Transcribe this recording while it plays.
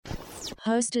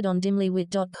Hosted on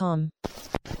dimlywit.com.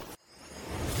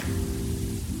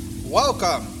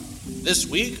 Welcome! This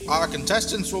week, our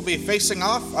contestants will be facing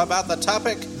off about the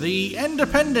topic, The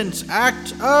Independence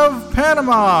Act of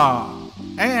Panama,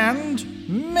 and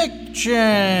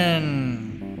McChin.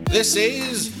 This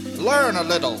is Learn a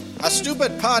Little, a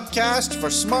stupid podcast for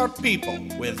smart people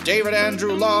with David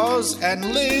Andrew Laws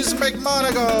and Liz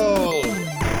McMonagle.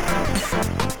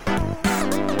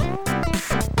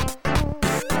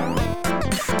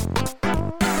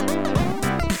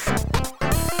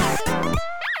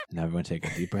 Now everyone take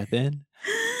a deep breath in.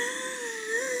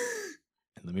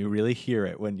 And let me really hear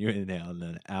it when you inhale and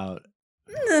then out.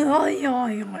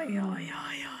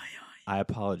 I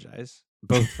apologize.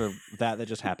 Both for that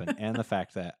just happened and the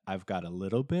fact that I have to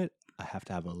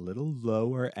have a little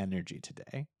lower energy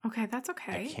today. Okay, that's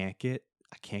okay.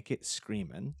 I can't get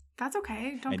screaming. That's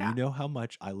okay. You know how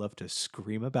much I love to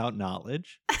scream about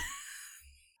knowledge.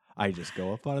 I just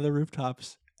go up onto the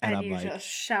rooftops and I'm you like, just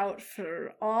shout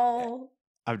for all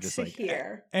I'm just to like,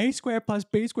 hear. A squared plus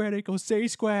B squared equals C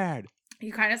squared.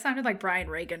 You kind of sounded like Brian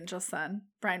Reagan just then.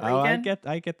 Brian Oh, Reagan.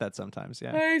 I get that sometimes,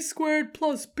 yeah. A squared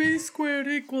plus B squared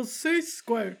equals C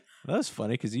squared. That was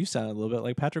funny because you sounded a little bit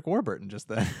like Patrick Warburton just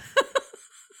then.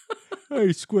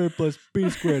 A squared plus B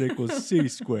squared equals C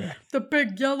squared. The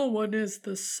big yellow one is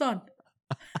the sun.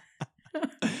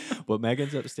 Well,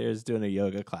 Megan's upstairs doing a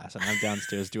yoga class, and I'm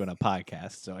downstairs doing a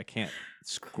podcast, so I can't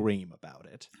scream about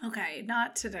it. Okay,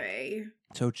 not today.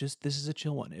 So this is a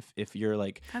chill one. If you're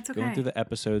like That's okay. going through the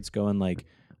episodes going like,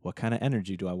 what kind of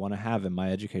energy do I want to have in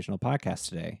my educational podcast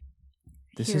today?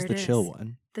 This Here is the it chill is.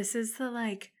 one. This is the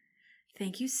like,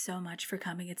 thank you so much for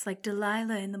coming. It's like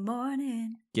Delilah in the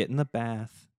morning. Get in the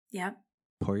bath. Yep.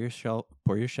 Pour your shelf.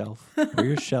 Pour yourself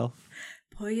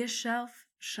Pour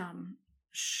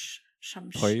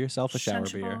yourself a shower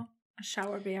beer. A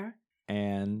shower beer.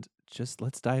 And just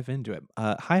let's dive into it.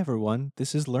 Hi, everyone.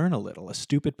 This is Learn a Little, a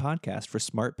stupid podcast for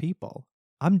smart people.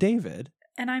 I'm David.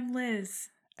 And I'm Liz.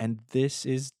 And this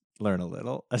is Learn a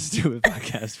Little, a stupid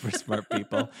podcast for smart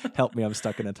people. Help me, I'm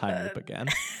stuck in a time loop again.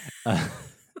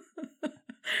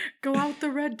 Go out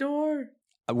the red door.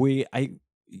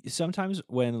 Sometimes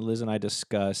when Liz and I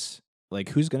discuss like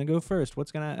who's gonna go first,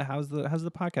 how's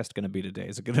the podcast gonna be today?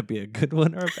 Is it gonna be a good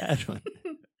one or a bad one?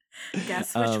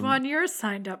 Guess which one you're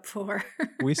signed up for.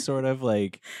 We sort of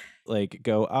like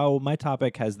go, oh, my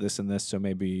topic has this and this, so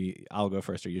maybe I'll go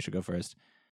first or you should go first.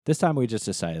 This time we just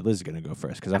decided Liz is gonna go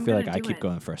first because I feel like I keep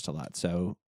going first a lot.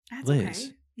 So That's Liz,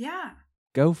 okay. Yeah,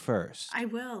 go first. I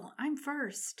will. I'm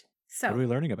first. So what are we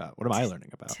learning about? What am I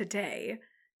learning about? Today,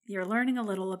 you're learning a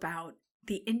little about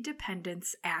the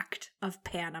Independence Act of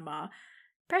Panama.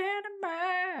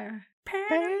 Panama.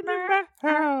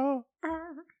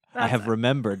 I have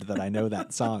remembered that I know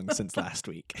that song since last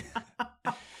week.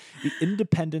 The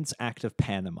Independence Act of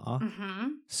Panama. Mm-hmm.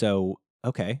 So,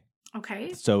 okay.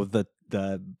 Okay. So the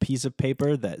piece of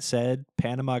paper that said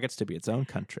Panama gets to be its own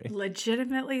country.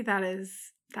 Legitimately,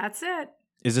 that's it.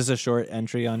 Is this a short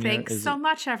entry on your... Thanks so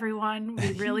much, everyone.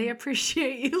 We really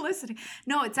appreciate you listening.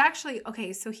 No, it's actually...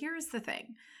 Okay, so here's the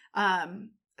thing.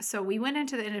 So we went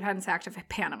into the Independence Act of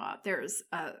Panama. There's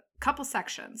a couple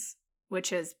sections,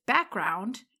 which is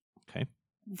background, okay,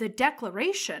 the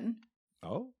Declaration,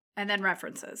 and then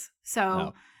references.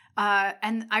 So,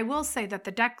 and I will say that the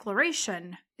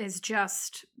Declaration is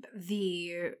just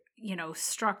the...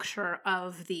 structure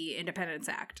of the Independence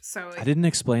Act. So I didn't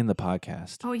explain the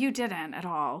podcast. Oh, you didn't at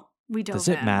all. We dove Does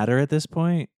it matter at this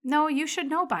point? No, you should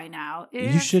know by now.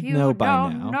 You should know by now.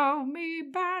 Don't know me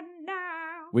by now.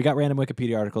 We got random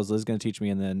Wikipedia articles. Liz is going to teach me,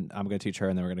 and then I'm going to teach her,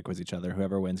 and then we're going to quiz each other.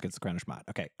 Whoever wins gets the crown of schmott.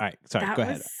 Okay. All right. Sorry. Go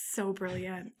ahead. That was so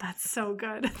brilliant. That's so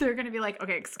good. They're going to be like,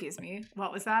 okay, excuse me.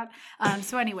 What was that?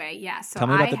 So anyway, yeah. So tell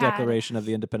me about the Declaration of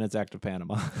the Independence Act of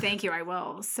Panama. Thank you. I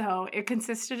will. So it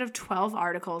consisted of 12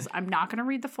 articles. I'm not going to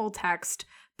read the full text,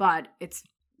 but it's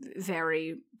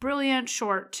very brilliant,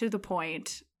 short, to the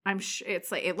point.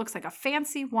 It looks like a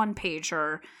fancy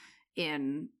one-pager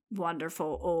in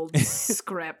wonderful old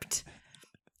script.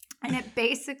 And it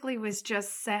basically was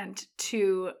just sent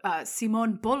to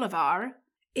Simon Bolivar.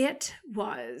 It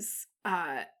was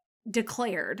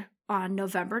declared on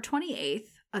November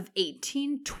 28th of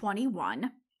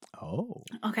 1821. Oh.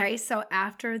 Okay, so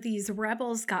after these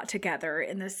rebels got together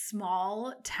in the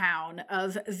small town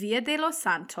of Villa de los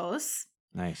Santos.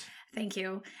 Nice. Thank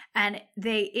you. And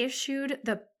they issued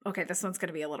this one's going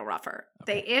to be a little rougher.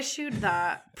 Okay. They issued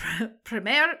the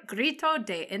Primer Grito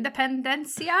de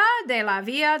Independencia de la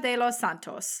Villa de los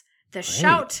Santos, the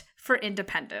shout for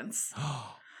independence.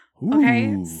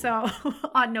 Okay, so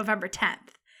on November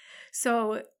 10th.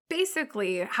 So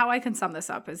basically, how I can sum this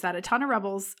up is that a ton of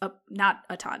rebels, not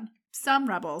a ton, some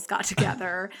rebels got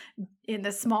together in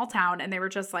this small town and they were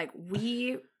just like,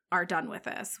 we are done with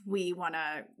this. We want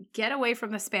to get away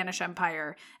from the Spanish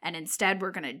Empire, and instead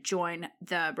we're going to join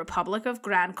the Republic of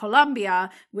Gran Colombia,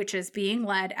 which is being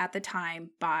led at the time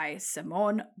by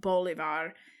Simón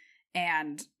Bolívar.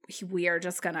 And we are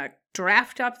just going to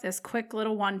draft up this quick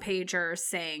little one-pager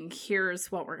saying,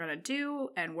 here's what we're going to do,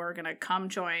 and we're going to come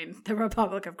join the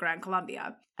Republic of Gran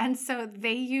Colombia. And so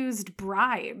they used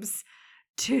bribes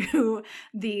to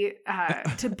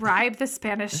bribe the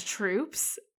Spanish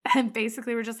troops. And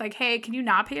basically we're just like, hey, can you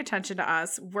not pay attention to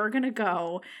us? We're going to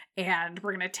go and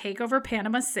we're going to take over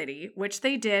Panama City, which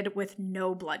they did with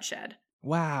no bloodshed.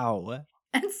 Wow.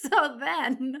 And so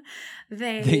then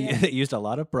they used a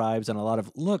lot of bribes and a lot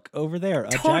of, look, over there, a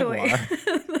Jaguar. Jaguar.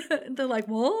 They're like,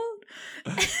 what?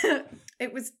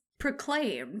 It was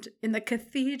proclaimed in the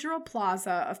Cathedral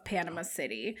Plaza of Panama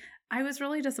City. I was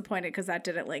really disappointed because that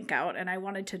didn't link out, and I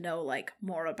wanted to know like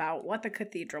more about what the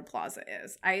Cathedral Plaza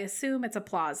is. I assume it's a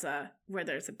plaza where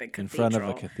there's a big cathedral. In front of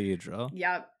a cathedral.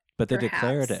 Yep. But they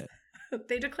declared it.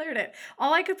 They declared it.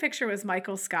 All I could picture was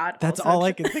Michael Scott. That's all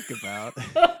I can think about.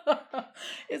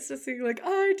 It's just being like,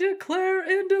 I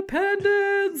declare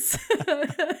independence.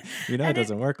 It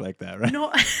doesn't work like that, right?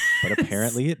 No. But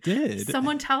apparently it did.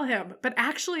 Someone tell him. But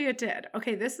actually it did.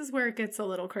 Okay, this is where it gets a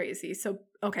little crazy. So,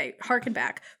 okay, harken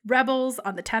back. Rebels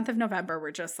on the 10th of November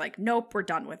were just like, nope, we're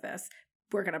done with this.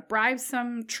 We're going to bribe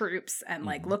some troops and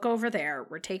like look over there.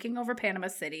 We're taking over Panama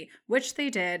City, which they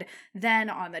did. Then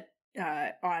on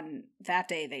that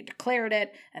day they declared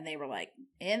it, and they were like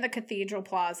in the Cathedral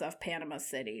Plaza of Panama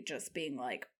City, just being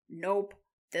like, nope,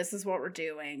 this is what we're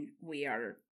doing. We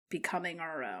are becoming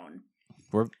our own.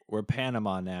 We're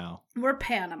Panama now. We're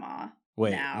Panama.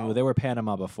 Wait, now. They were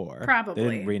Panama before. Probably. They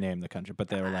didn't rename the country, but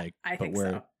they were like,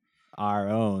 we're our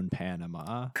own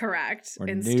Panama. Correct. Or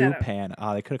New Panama.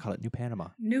 Oh, they could have called it New Panama.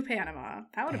 New Panama.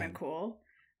 That would have been cool.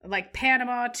 Like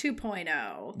Panama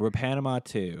 2.0. We're Panama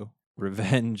 2.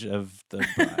 Revenge of the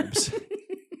bribes.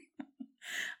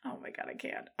 Oh my God, I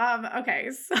can't. Okay,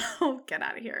 so get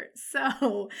out of here.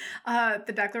 So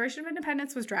the Declaration of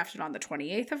Independence was drafted on the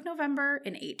 28th of November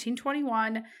in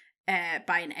 1821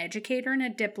 by an educator and a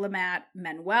diplomat,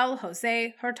 Manuel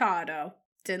Jose Hurtado.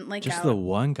 Didn't link out. Just the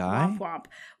one guy? Womp womp.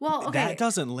 Well, okay. That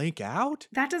doesn't link out?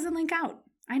 That doesn't link out.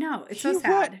 I know. It's so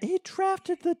sad. What? He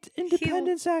drafted the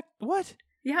Independence Act. What?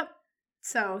 Yep.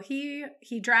 So he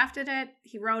drafted it,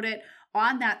 he wrote it.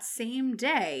 On that same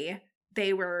day,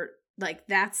 they were like,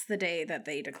 that's the day that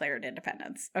they declared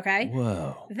independence, okay?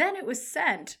 Whoa. Then it was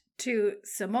sent to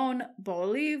Simón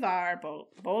Bolívar,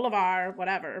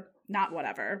 whatever. Not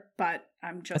whatever, but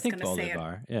I'm just going to say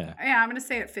it. Yeah, I'm going to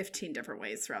say it 15 different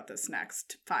ways throughout this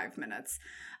next 5 minutes.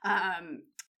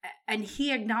 And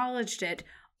he acknowledged it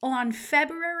on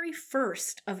February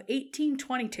 1st of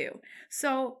 1822.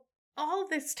 So all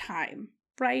this time,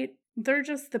 right? They're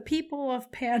just, the people of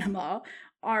Panama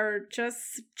are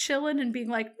just chilling and being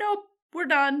like, nope, we're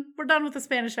done. We're done with the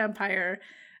Spanish Empire.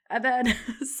 And then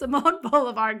Simón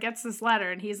Bolívar gets this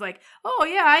letter and he's like, oh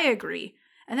yeah, I agree.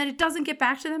 And then it doesn't get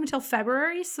back to them until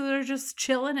February. So they're just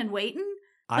chilling and waiting.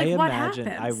 Like,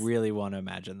 I really want to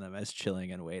imagine them as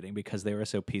chilling and waiting because they were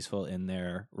so peaceful in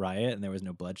their riot and there was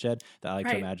no bloodshed that I like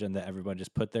to imagine that everyone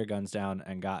just put their guns down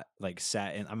and got like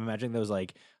sat in. I'm imagining those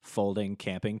like folding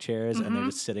camping chairs and they're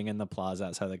just sitting in the plaza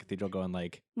outside the cathedral going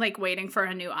like waiting for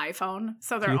a new iPhone.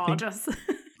 So they're all just,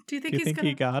 do you think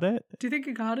he got it? Do you think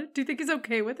he got it? Do you think he's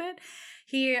okay with it?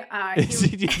 Do you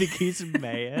think he's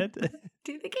mad?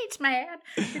 Do you think he's mad?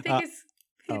 Do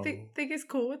you think think he's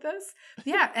cool with this?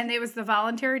 Yeah, and it was the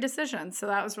voluntary decision, so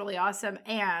that was really awesome.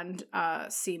 And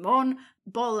Simón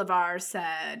Bolívar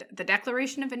said, the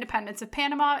Declaration of Independence of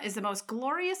Panama is the most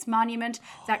glorious monument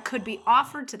that could be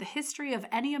offered to the history of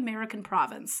any American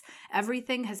province.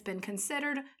 Everything has been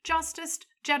considered: justice,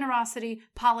 generosity,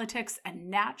 politics, and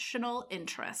national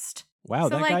interest. Wow,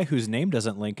 so that guy whose name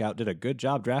doesn't link out did a good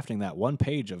job drafting that one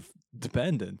page of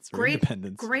independence.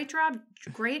 Great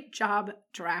job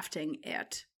drafting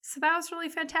it. So that was really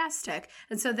fantastic.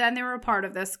 And so then they were a part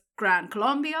of this Gran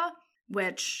Colombia,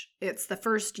 which it's the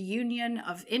first union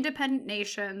of independent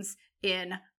nations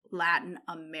in Latin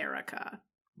America.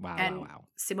 Wow.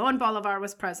 Simón Bolívar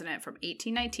was president from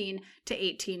 1819 to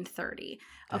 1830.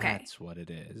 Okay. That's what it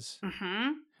is.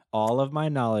 Mm-hmm. All of my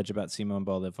knowledge about Simón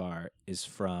Bolívar is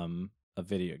from a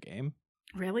video game.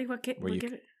 Really? What give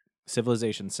it?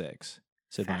 Civilization 6.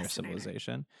 Sid Meier's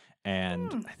Civilization.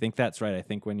 And I think that's right. I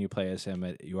think when you play as him,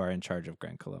 you are in charge of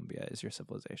Gran Colombia is your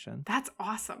civilization. That's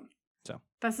awesome. So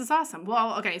this is awesome.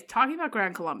 Well, okay, talking about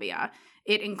Gran Colombia,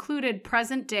 it included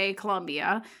present-day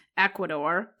Colombia,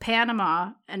 Ecuador,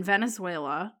 Panama, and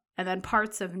Venezuela, and then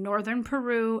parts of northern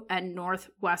Peru and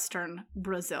northwestern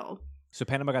Brazil. So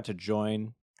Panama got to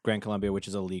join Gran Colombia, which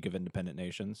is a League of Independent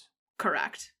Nations.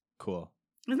 Correct. Cool.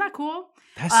 Isn't that cool?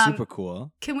 That's super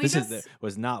cool. Can we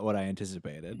was not what I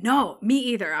anticipated. No, me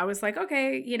either. I was like,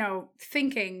 okay,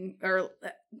 thinking, or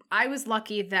I was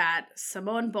lucky that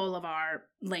Simon Bolivar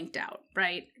linked out,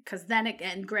 right? Because then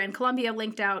again, Gran Colombia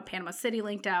linked out, Panama City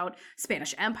linked out,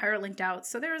 Spanish Empire linked out.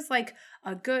 So there's like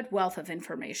a good wealth of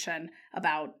information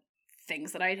about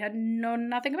things that I had known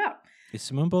nothing about. Is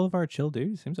Simon Bolivar a chill dude?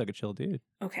 He seems like a chill dude.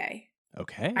 Okay.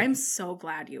 I'm so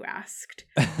glad you asked.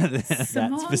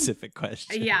 That specific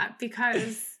question. Yeah,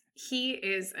 because he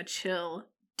is a chill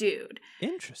dude.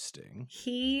 Interesting.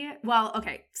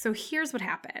 So here's what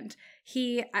happened.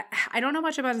 I don't know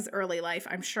much about his early life.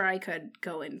 I'm sure I could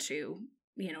go into,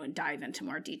 and dive into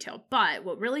more detail. But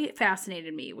what really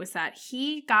fascinated me was that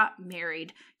he got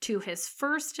married to his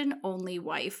first and only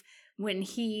wife when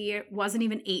he wasn't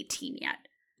even 18 yet.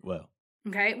 Whoa.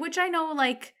 Okay, which I know,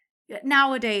 like,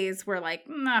 nowadays we're like,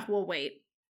 nah, we'll wait.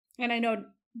 And I know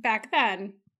back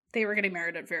then they were getting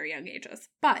married at very young ages.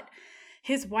 But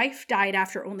his wife died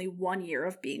after only 1 year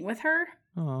of being with her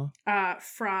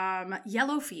from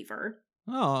yellow fever.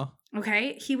 Oh.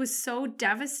 Okay, he was so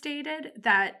devastated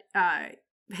that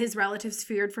his relatives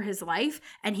feared for his life,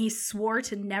 and he swore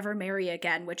to never marry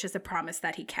again, which is a promise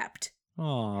that he kept.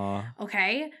 Aw.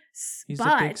 Okay? He's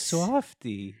a big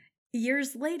softy.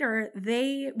 Years later,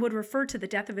 they would refer to the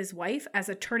death of his wife as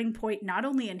a turning point not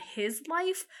only in his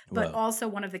life, but also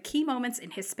one of the key moments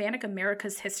in Hispanic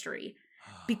America's history.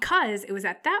 Because it was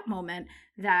at that moment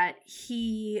that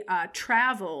he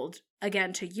traveled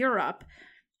again to Europe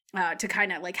to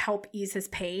kind of like help ease his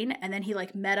pain. And then he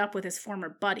like met up with his former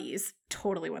buddies,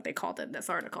 totally what they called it in this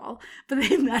article. But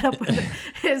they met up with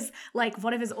his like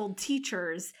one of his old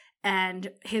teachers,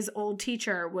 and his old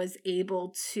teacher was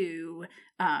able to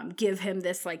give him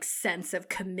this like sense of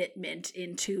commitment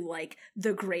into like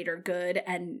the greater good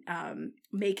and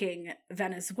making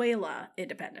Venezuela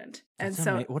independent. That's and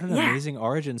so what an amazing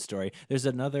origin story. There's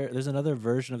another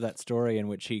version of that story in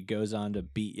which he goes on to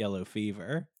beat yellow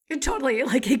fever. Totally,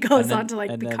 like he goes on to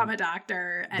like become a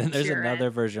doctor. And then there's another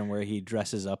version where he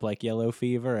dresses up like yellow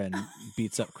fever and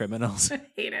beats up criminals.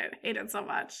 hate it so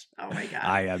much. Oh my god,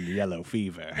 I am yellow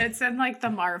fever. It's in like the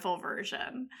Marvel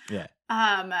version. Yeah.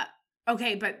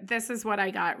 Okay, but this is what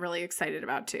I got really excited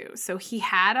about too. So he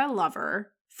had a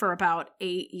lover for about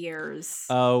 8 years.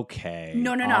 Okay.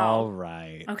 No. All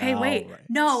right. Okay, wait. Right.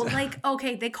 No,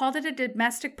 they called it a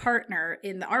domestic partner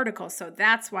in the article, so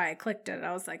that's why I clicked it.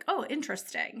 I was like, oh,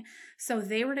 interesting. So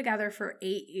they were together for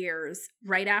 8 years,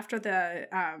 right after the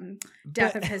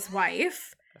death of his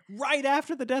wife. Right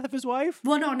after the death of his wife?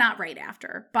 Well, no, not right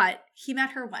after, but he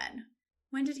met her when?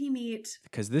 When did he meet?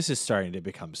 Because this is starting to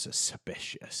become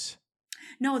suspicious.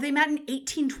 No, they met in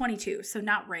 1822, so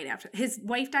not right after. His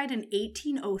wife died in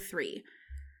 1803.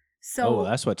 So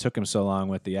that's what took him so long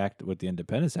with the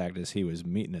Independence Act, is he was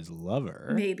meeting his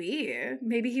lover.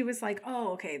 Maybe he was like,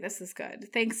 oh, okay, this is good.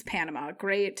 Thanks, Panama.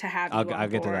 Great to have you on board. I'll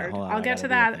get to that. Hold on, I'll get to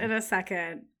that in a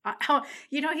second.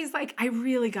 He's like, I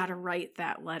really got to write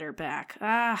that letter back.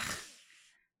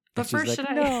 But first,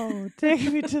 like, no,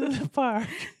 take me to the park.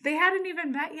 They hadn't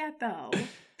even met yet, though.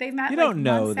 They met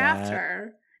months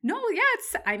after. No,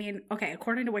 yeah,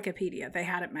 according to Wikipedia, they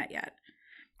hadn't met yet.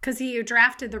 Because he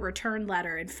drafted the return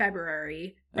letter in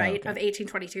February, right, of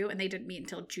 1822, and they didn't meet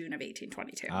until June of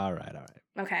 1822. All right.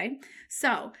 Okay,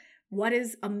 so what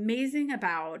is amazing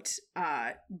about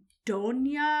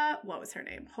Doña, what was her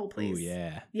name? Hold, please. Oh,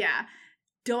 yeah. Yeah.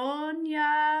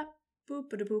 Doña,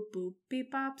 boop,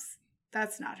 beep, bops.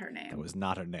 That's not her name. That was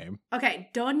not her name. Okay,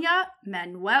 Doña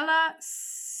Manuela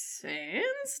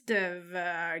Sáenz de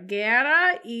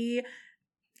Vergara y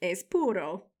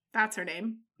Espuro. That's her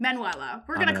name. Manuela.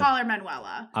 We're going to call her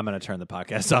Manuela. I'm going to turn the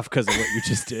podcast off because of what you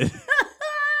just did.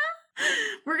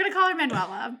 We're going to call her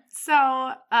Manuela.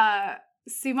 So,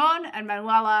 Simon and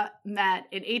Manuela met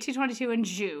in 1822 in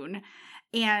June,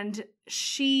 and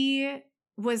she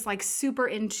was like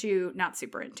not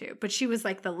super into, but she was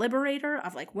like the liberator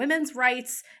of like women's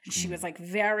rights. And she was like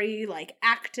very like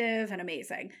active and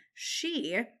amazing.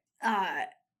 She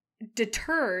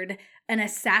deterred an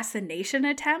assassination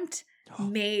attempt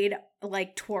made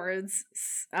like towards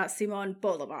Simon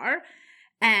Bolivar.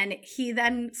 And he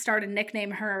then started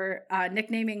nicknaming her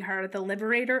the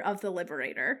liberator of the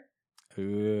liberator.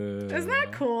 Ooh. Isn't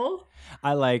that cool?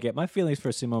 I like it. My feelings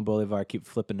for Simon Bolivar keep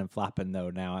flipping and flopping though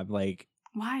now. I'm like,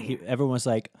 Why? Everyone was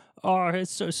like, "Oh,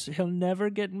 he'll never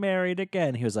get married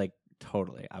again." He was like,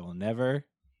 "Totally, I will never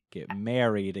get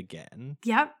married again."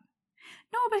 Yep.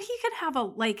 No, but he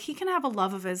can have a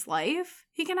love of his life.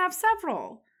 He can have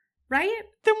several, right?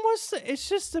 Then it's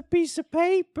just a piece of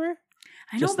paper.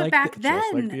 I know, but back then,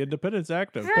 just like the Independence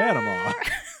Act of Panama.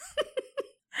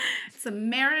 It's a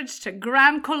marriage to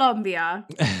Gran Colombia.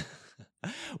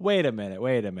 Wait a minute.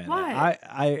 What?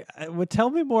 I would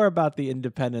tell me more about the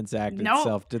Independence Act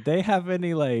itself. Did they have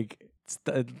any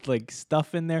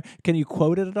stuff in there? Can you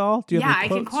quote it at all? Do you have any I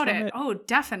can quotes quote from it. Oh,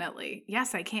 definitely.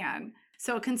 Yes, I can.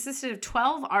 So it consisted of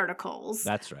 12 articles.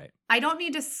 That's right. I don't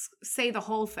need to say the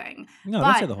whole thing. No,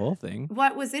 don't say the whole thing.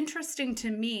 What was interesting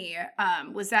to me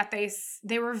was that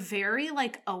they were very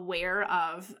aware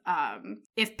of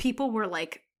if people were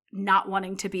not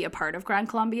wanting to be a part of Gran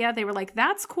Colombia. They were like,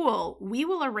 that's cool. We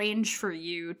will arrange for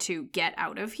you to get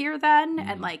out of here then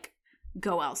and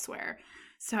go elsewhere.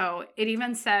 So it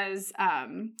even says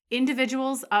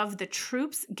individuals of the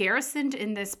troops garrisoned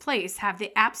in this place have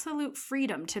the absolute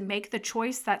freedom to make the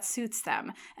choice that suits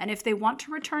them. And if they want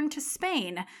to return to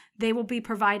Spain, they will be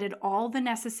provided all the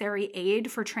necessary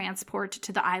aid for transport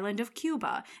to the island of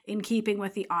Cuba in keeping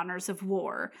with the honors of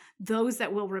war. Those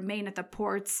that will remain at the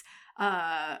ports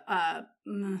of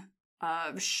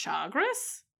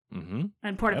Chagres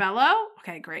and Portobello. Yep.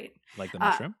 Okay, great. Like the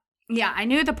mushroom? Yeah, I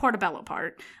knew the Portobello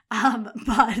part,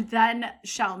 but then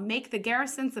shall make the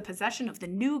garrisons the possession of the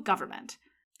new government.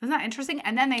 Isn't that interesting?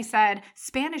 And then they said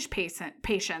Spanish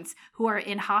patients who are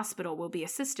in hospital will be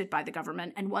assisted by the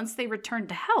government, and once they return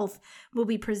to health, will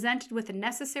be presented with the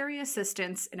necessary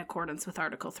assistance in accordance with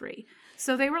Article 3.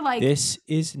 So they were like, this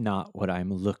is not what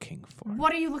I'm looking for.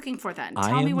 What are you looking for then?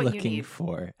 Tell me what you need. I am looking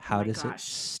for how does it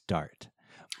start?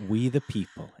 We the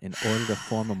people, in order to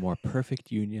form a more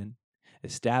perfect union,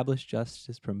 establish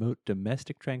justice, promote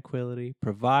domestic tranquility,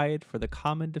 provide for the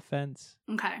common defense,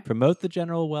 promote the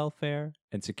general welfare,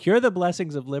 and secure the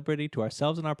blessings of liberty to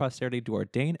ourselves and our posterity, to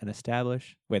ordain and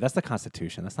establish. Wait, that's the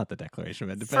Constitution. That's not the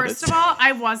Declaration of Independence. First of all,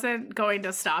 I wasn't going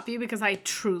to stop you because I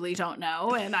truly don't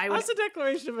know. And How's the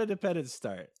Declaration of Independence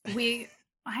start? I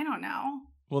don't know.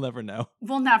 We'll never know.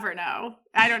 We'll never know.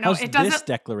 I don't know. How's this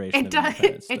Declaration of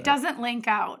Independence start? It doesn't link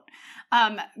out.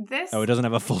 It doesn't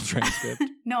have a full transcript.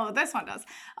 No, this one does,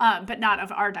 but not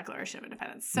of our Declaration of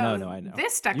Independence. So no, I know.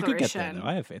 This declaration, you could get there, though.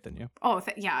 I have faith in you. Oh,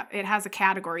 yeah, it has a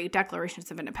category, Declarations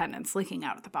of Independence, linking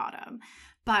out at the bottom.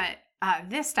 But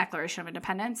this Declaration of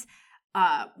Independence,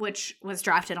 which was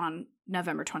drafted on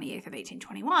November 28th of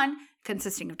 1821,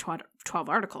 consisting of 12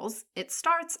 articles, it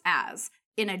starts as,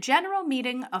 in a general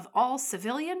meeting of all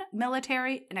civilian,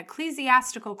 military, and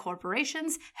ecclesiastical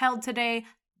corporations held today,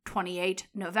 28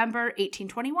 November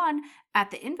 1821,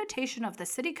 at the invitation of the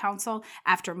City Council,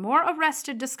 after more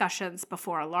arrested discussions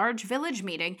before a large village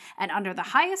meeting, and under the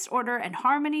highest order and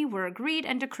harmony were agreed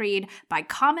and decreed by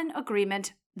common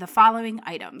agreement the following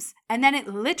items. And then it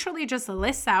literally just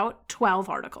lists out 12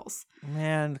 articles.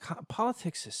 Man,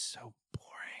 politics is so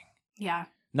boring. Yeah.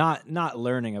 Not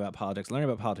learning about politics. Learning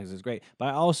about politics is great, but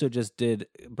I also just did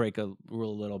break a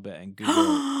rule a little bit and Google.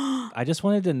 I just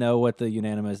wanted to know what the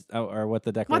unanimous or what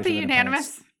the Declaration. What the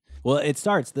unanimous? Well, it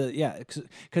starts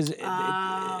because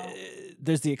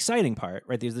there's the exciting part,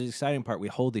 right? There's the exciting part. We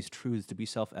hold these truths to be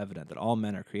self-evident that all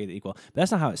men are created equal. But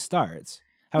that's not how it starts.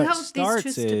 How it starts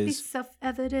is to be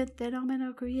self-evident that all men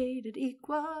are created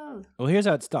equal. Well, here's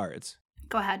how it starts.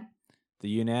 Go ahead. The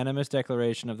unanimous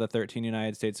Declaration of the 13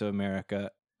 United States of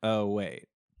America. Oh, wait.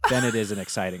 Then it is an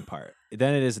exciting part.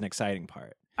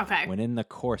 Okay. When in the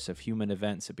course of human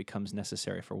events it becomes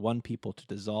necessary for one people to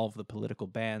dissolve the political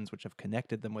bands which have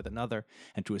connected them with another,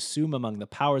 and to assume among the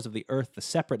powers of the earth the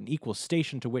separate and equal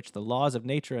station to which the laws of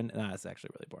nature and... it's actually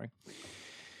really boring.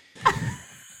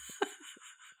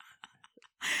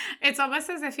 It's almost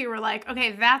as if you were like,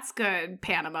 okay, that's good,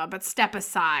 Panama, but step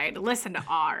aside. Listen to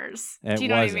ours. Do you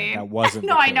know what I mean? That wasn't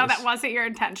No, the I case. know that wasn't your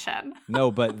intention. No,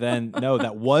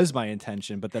 that was my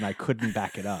intention, but then I couldn't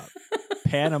back it up.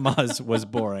 Panama's was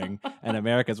boring, and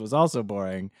America's was also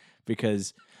boring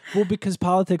because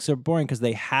politics are boring because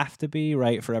they have to be,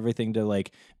 right, for everything to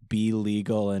be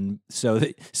legal, and so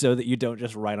that you don't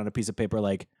just write on a piece of paper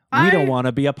we don't want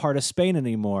to be a part of Spain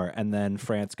anymore. And then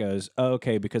France goes, oh,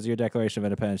 okay, because of your Declaration of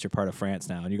Independence, you're part of France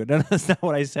now. And you go, no, that's not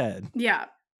what I said. Yeah.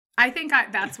 I think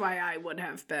that's why I would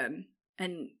have been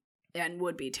and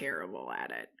would be terrible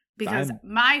at it. Because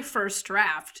my first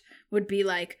draft would be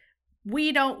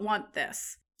we don't want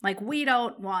this. We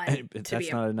don't want to be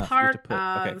a part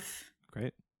of... Okay,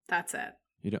 great. That's it.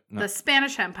 You don't the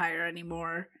Spanish Empire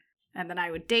anymore. And then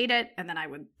I would date it, and then I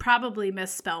would probably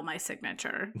misspell my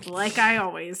signature, like I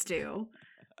always do.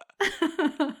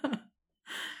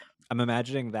 I'm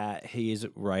imagining that he's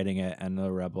writing it and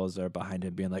the rebels are behind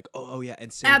him being like, oh yeah,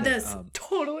 and say Add that, this.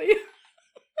 Totally.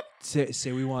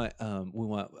 say we want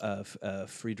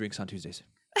free drinks on Tuesdays.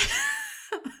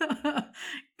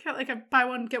 Got like a buy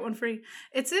one, get one free.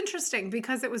 It's interesting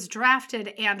because it was drafted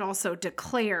and also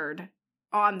declared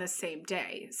on the same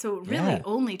day. So it really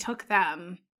only took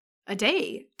them a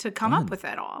day to come up with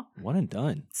it all. One and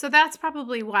done. So that's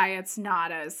probably why it's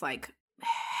not as like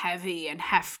heavy and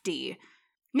hefty.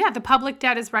 Yeah, the public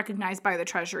debt is recognized by the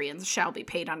Treasury and shall be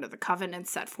paid under the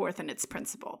covenants set forth in its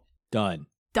principle. Done.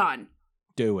 Done.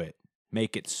 Do it.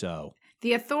 Make it so.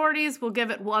 The authorities will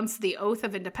give at once the oath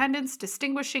of independence,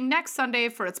 distinguishing next Sunday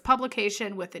for its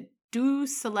publication with a due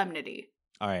solemnity.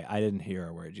 All right, I didn't hear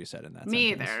a word you said in that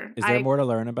Me sentence. either. Is there more to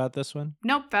learn about this one?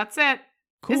 Nope, that's it.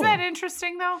 Cool. Isn't that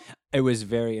interesting, though? It was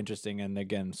very interesting and,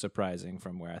 again, surprising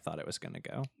from where I thought it was going to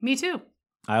go. Me too.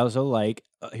 I also like,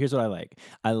 here's what I like.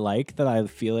 I like that I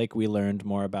feel like we learned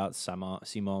more about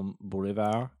Simon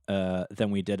Bolivar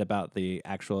than we did about the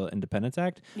actual Independence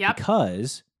Act. Yep.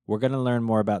 Because we're going to learn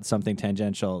more about something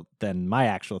tangential than my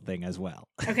actual thing as well.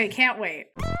 Okay, can't wait.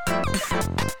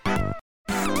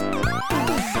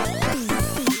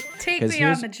 Take me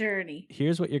on the journey.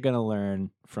 Here's what you're going to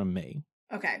learn from me.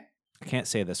 Okay. I can't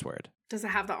say this word. Does it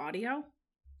have the audio?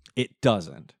 It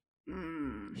doesn't.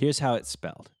 Mm. Here's how it's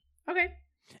spelled. Okay.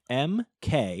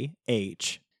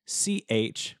 MKHCHYAN.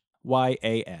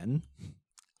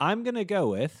 I'm going to go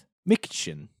with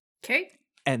Mikchen. Okay.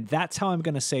 And that's how I'm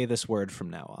going to say this word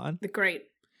from now on. Great.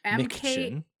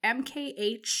 Mikchen.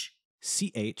 MKH.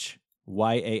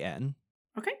 CHYAN.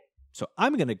 Okay. So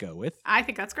I'm going to go with I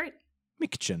think that's great.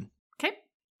 Mikchen. Okay.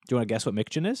 Do you want to guess what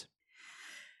Mikchen is?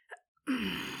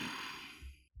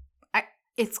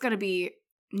 It's going to be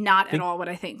not at all what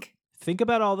I think. Think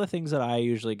about all the things that I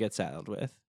usually get saddled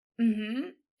with. Mm-hmm.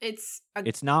 It's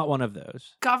not one of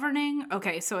those. Governing.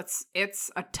 Okay, so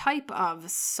it's a type of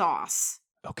sauce.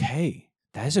 Okay.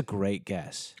 That is a great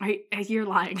guess. You're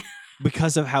lying.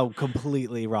 Because of how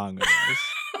completely wrong it is.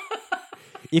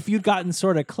 If you'd gotten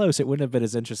sort of close, it wouldn't have been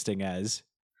as interesting as,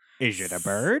 is it a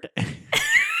bird?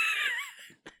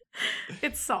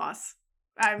 It's sauce.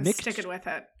 I'm sticking with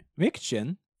it.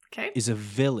 Mikchen is a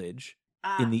village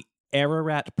in the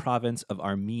Ararat province of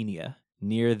Armenia,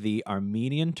 near the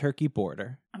Armenian-Turkey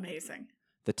border. Amazing.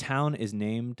 The town is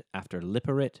named after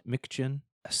Liparit Mikchen,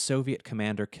 a Soviet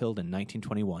commander killed in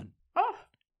 1921. Oh.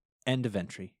 End of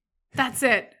entry. That's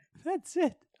it. That's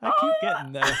it. I keep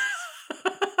getting those.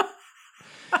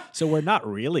 So we're not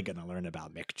really going to learn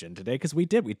about Mikchen today because we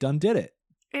did. We done it.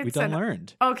 We done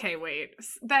learned. Okay, wait.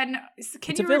 Then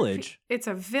can it's you a village. It's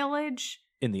a village.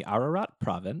 In the Ararat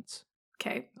province.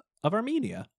 Okay. Of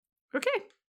Armenia. Okay.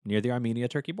 Near the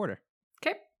Armenia-Turkey border.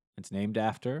 Okay. It's named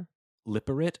after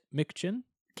Liparit Mikchen.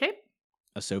 Okay.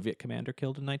 A Soviet commander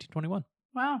killed in 1921.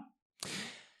 Wow.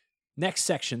 Next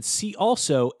section. See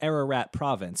also Ararat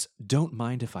province. Don't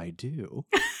mind if I do.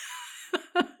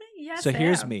 Yes. So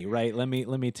here's me, right? Let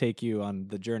me take you on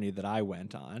the journey that I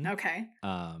went on. Okay.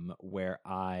 Where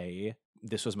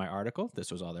this was my article. This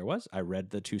was all there was. I read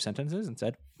the 2 sentences and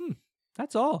said,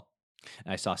 that's all.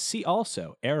 And I saw see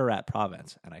also Ararat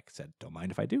province. And I said, don't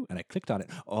mind if I do. And I clicked on it.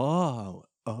 Oh.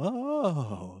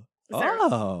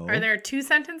 Are there 2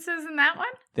 sentences in that one?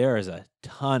 There is a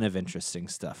ton of interesting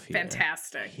stuff here.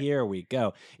 Fantastic. Here we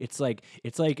go. It's like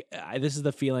this is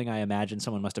the feeling I imagine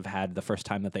someone must have had the first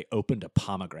time that they opened a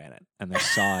pomegranate and they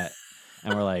saw it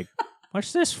and were like,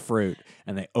 what's this fruit?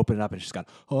 And they open it up and it's just got,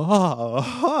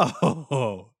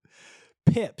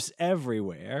 pips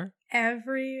everywhere.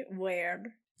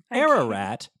 Everywhere.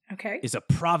 Ararat Okay. is a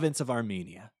province of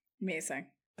Armenia. Amazing.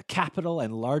 The capital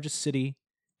and largest city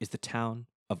is the town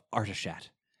of Artashat.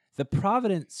 The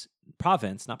province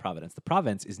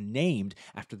is named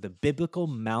after the biblical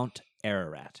Mount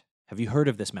Ararat. Have you heard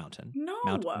of this mountain? No.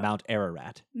 Mount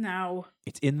Ararat. No.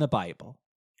 It's in the Bible.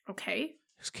 Okay.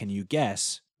 Can you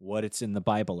guess what it's in the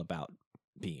Bible about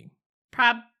being?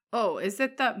 Is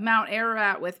it the Mount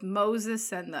Ararat with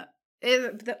Moses and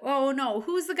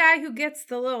who's the guy who gets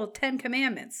the little 10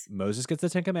 commandments? Moses gets the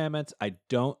 10 commandments. I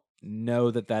don't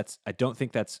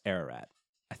think that's Ararat.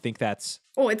 I think that's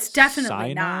it's definitely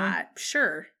Sinai? not.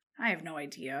 Sure. I have no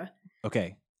idea.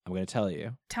 Okay, I'm going to tell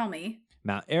you. Tell me.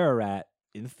 Mount Ararat,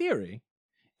 in theory,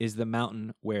 is the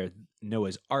mountain where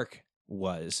Noah's Ark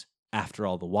was after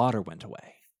all the water went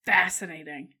away.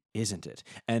 Fascinating. Isn't it?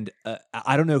 And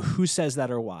I don't know who says that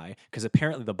or why, because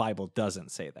apparently the Bible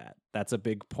doesn't say that. That's a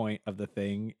big point of the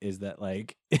thing, is that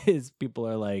people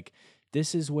are like,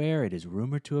 this is where it is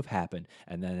rumored to have happened.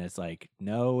 And then it's like,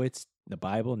 no, the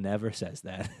Bible never says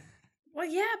that. Well,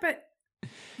 yeah, but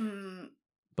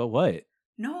But what?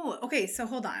 No. Okay, so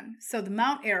hold on. So the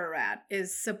Mount Ararat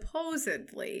is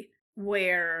supposedly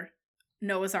where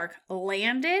Noah's Ark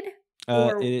landed?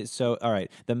 It is, so, all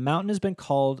right. The mountain has been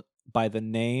called by the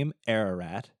name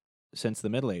Ararat since the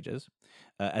Middle Ages,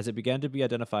 as it began to be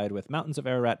identified with mountains of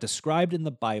Ararat described in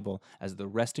the Bible as the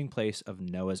resting place of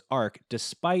Noah's Ark,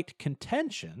 despite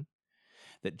contention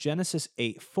that Genesis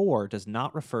 8:4 does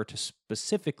not refer to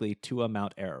specifically to a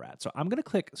Mount Ararat. So I'm going to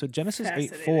click. So Genesis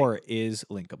 8:4 is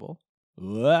linkable.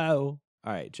 Whoa.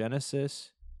 All right.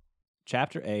 Genesis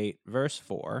chapter 8, verse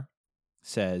 4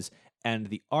 says, "And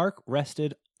the ark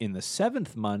rested in the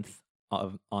 7th month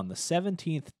on the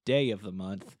 17th day of the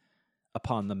month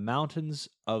upon the mountains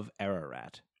of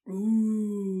Ararat."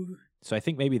 Ooh. So I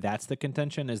think maybe that's the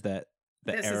contention, is that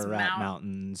the This is Ararat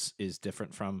Mountains is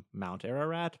different from Mount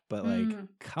Ararat, but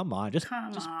like, come on, just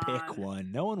pick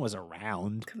one. No one was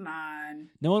around. Come on.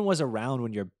 No one was around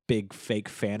when your big fake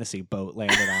fantasy boat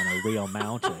landed on a real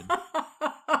mountain.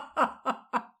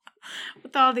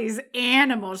 With all these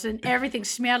animals and everything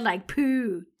smelled like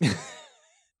poo.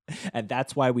 And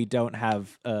that's why we don't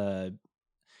have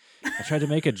I tried to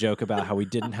make a joke about how we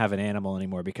didn't have an animal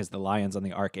anymore because the lions on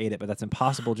the ark ate it, but that's an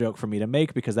impossible joke for me to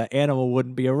make because that animal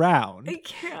wouldn't be around. I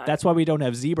can't. That's why we don't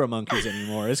have zebra monkeys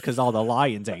anymore, is because all the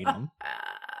lions ate them.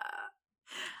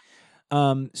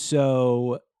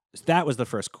 So that was the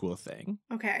first cool thing.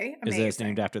 Okay, amazing. Is that it's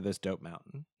named after this dope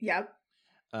mountain. Yep.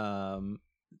 I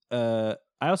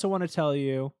also want to tell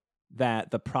you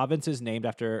that the province is named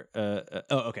after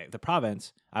the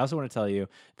province. I also want to tell you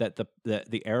that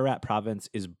the Ararat province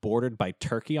is bordered by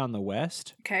Turkey on the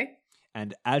west. Okay.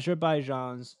 And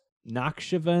Azerbaijan's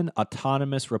Nakhchivan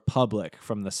Autonomous Republic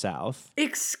from the south.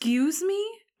 Excuse me?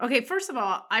 Okay, first of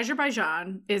all,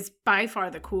 Azerbaijan is by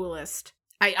far the coolest.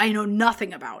 I know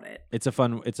nothing about it. It's a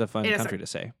fun country to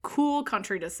say. Cool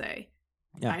country to say.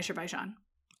 Yeah. Azerbaijan.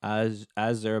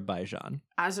 Azerbaijan.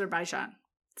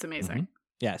 It's amazing. Mm-hmm.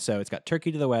 Yeah, so it's got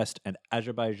Turkey to the west and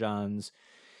Azerbaijan's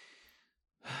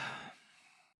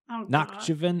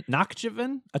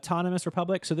Nakhchivan Autonomous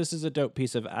Republic. So this is a dope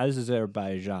piece of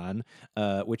Azerbaijan,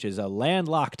 which is a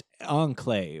landlocked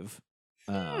enclave.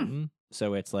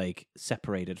 So it's like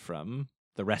separated from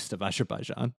the rest of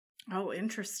Azerbaijan. Oh,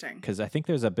 interesting. Because I think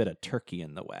there's a bit of Turkey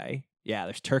in the way. Yeah,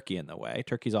 there's Turkey in the way.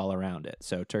 Turkey's all around it.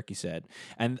 So Turkey said,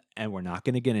 and we're not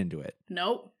going to get into it.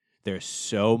 Nope. There's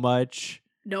so much.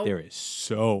 Nope. There is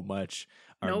so much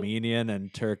Armenian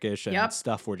and Turkish and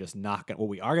stuff we're just not going to. What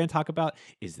we are going to talk about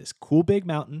is this cool big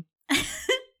mountain.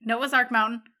 Noah's Ark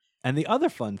Mountain. And the other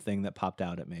fun thing that popped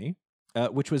out at me,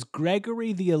 which was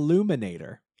Gregory the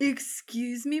Illuminator.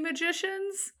 Excuse me,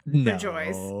 magicians? No.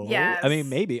 Rejoice. Yes. I mean,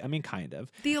 maybe. I mean, kind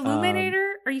of. The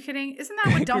Illuminator? Are you kidding? Isn't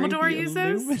that what Dumbledore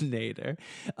uses? Illuminator.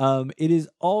 It is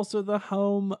also the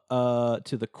home to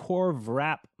the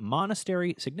Khor-Vrap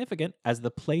Monastery, significant as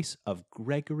the place of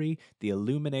Gregory the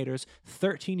Illuminator's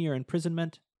 13-year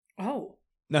imprisonment. Oh.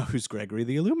 Now, who's Gregory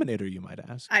the Illuminator, you might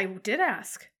ask? I did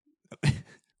ask.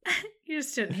 You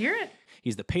just didn't hear it.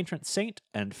 He's the patron saint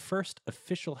and first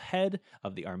official head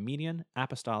of the Armenian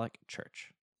Apostolic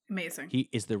Church. Amazing. He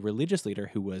is the religious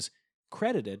leader who was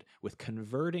credited with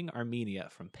converting Armenia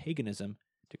from paganism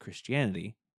to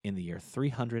Christianity in the year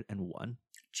 301.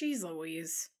 Jeez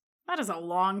Louise. That is a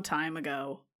long time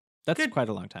ago. That's quite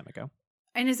a long time ago.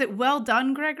 And is it well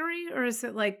done, Gregory? Or is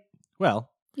it like... Well,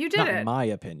 you did not it. in my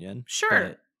opinion. Sure.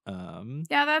 But,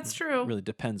 yeah, that's true. It really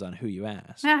depends on who you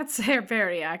ask. That's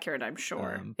very accurate, I'm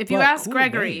sure. If you ask cool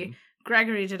Gregory, name.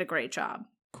 Gregory did a great job.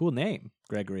 Cool name,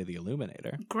 Gregory the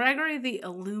Illuminator. Gregory the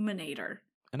Illuminator.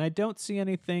 And I don't see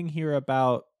anything here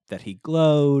about that he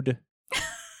glowed.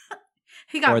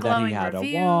 He got or glowing that he had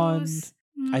reviews. a wand.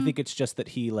 I think it's just that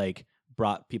he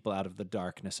brought people out of the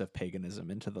darkness of paganism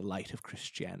into the light of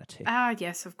Christianity. Ah,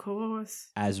 yes, of course.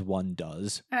 As one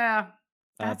does.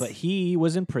 But he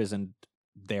was imprisoned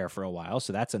there for a while,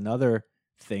 so that's another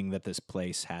thing that this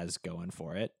place has going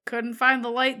for it. Couldn't find the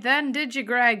light then, did you,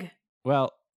 Greg?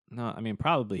 Well, no, I mean,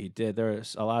 probably he did.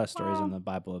 There's a lot of stories in the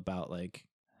Bible about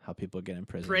how people get in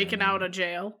prison. Breaking out of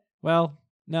jail. Well,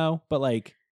 no, but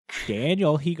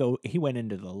Daniel, he went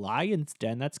into the lion's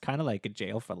den. That's kind of like a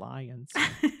jail for lions.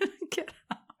 Get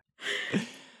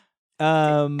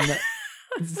out.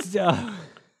 So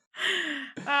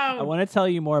I want to tell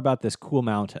you more about this cool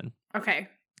mountain. Okay.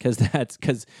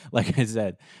 Because, like I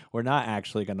said, we're not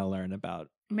actually going to learn about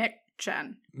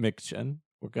Mikchen. We're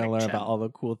going to learn about all the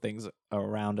cool things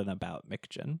around and about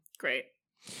Mikchen. Great.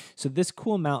 So this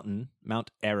cool mountain, Mount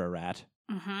Ararat.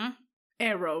 Mm-hmm.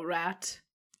 Ararat.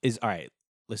 Is, all right,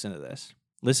 listen to this.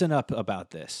 Listen up about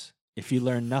this. If you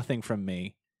learn nothing from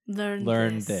me,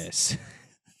 learn this.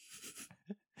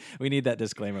 We need that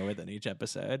disclaimer within each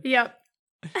episode. Yep.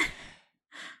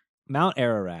 Mount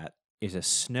Ararat is a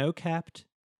snow-capped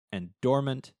and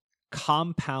dormant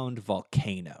compound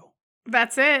volcano.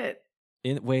 That's it.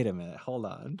 Wait a minute. Hold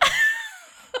on.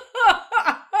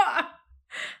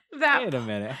 Wait a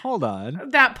minute. Hold on.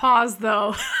 That pause,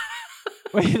 though.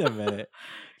 Wait a minute.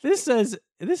 This says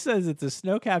it's a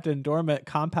snow-capped and dormant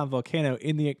compound volcano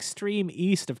in the extreme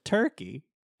east of Turkey.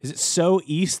 Is it so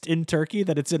east in Turkey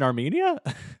that it's in Armenia?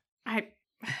 Wait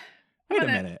a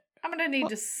minute. I'm going to need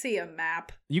to see a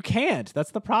map. You can't. That's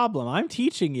the problem. I'm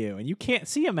teaching you, and you can't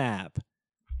see a map.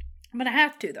 I'm going to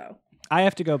have to, though. I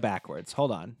have to go backwards.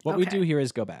 Hold on. What we Okay. do here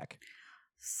is go back.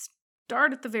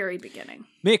 Start at the very beginning.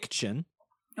 Mikchen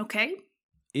Okay.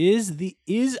 is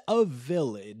a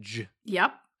village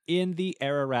Yep. in the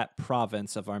Ararat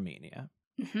province of Armenia.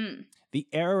 Mm-hmm. The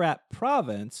Ararat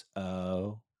province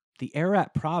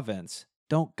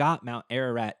don't got Mount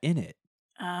Ararat in it.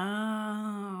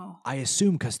 Oh. I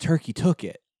assume because Turkey took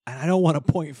it. And I don't want to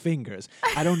point fingers.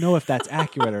 I don't know if that's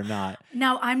accurate or not.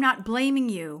 Now, I'm not blaming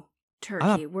you,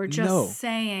 Turkey. We're just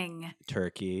saying,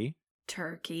 Turkey.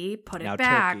 put Now it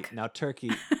back.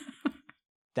 Turkey.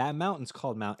 That mountain's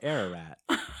called Mount Ararat.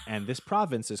 And this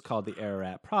province is called the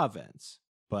Ararat province.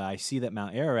 But I see that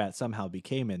Mount Ararat somehow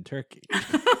became in Turkey.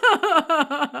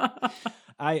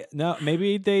 No,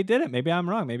 maybe they didn't. Maybe I'm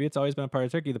wrong. Maybe it's always been a part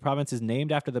of Turkey. The province is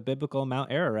named after the biblical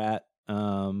Mount Ararat.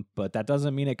 But that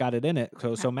doesn't mean it got it in it.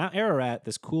 So Mount Ararat,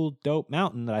 this cool, dope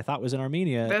mountain that I thought was in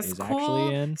Armenia, This is cool,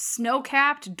 actually in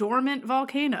snow-capped, dormant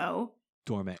volcano.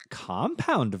 dormant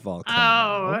compound volcano.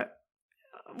 Oh,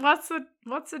 what's the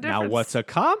difference? Now, what's a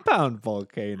compound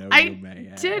volcano? You may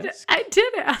ask. I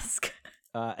did ask.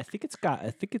 I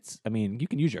mean, you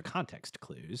can use your context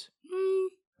clues. Hmm,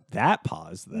 That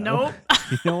pause, though. Nope.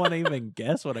 You don't want to even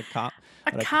guess what a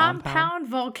compound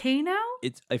volcano?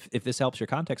 It's if this helps your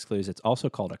context clues, it's also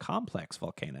called a complex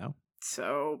volcano.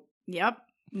 So, yep.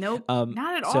 Nope.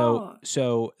 Not at all.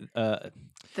 So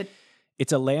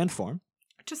it's a landform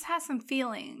It just has some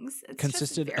feelings. It's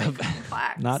consisted just very of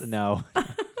complex.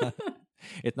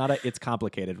 It's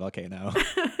complicated volcano.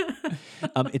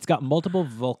 It's got multiple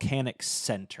volcanic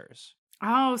centers.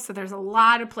 Oh, so there's a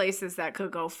lot of places that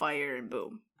could go fire and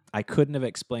boom. I couldn't have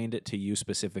explained it to you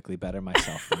specifically better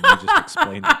myself than you just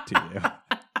explained it to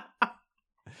you.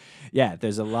 Yeah,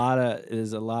 there's a lot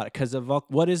because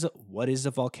what is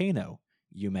a volcano,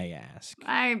 you may ask.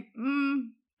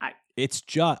 It's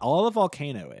just all a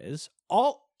volcano is.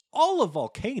 All a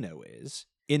volcano is,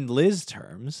 in Liz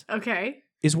terms, Okay.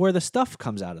 is where the stuff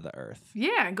comes out of the earth.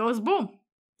 Yeah, it goes boom.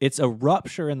 It's a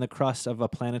rupture in the crust of a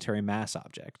planetary mass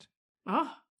object. Oh,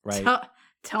 Right.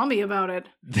 Tell me about it.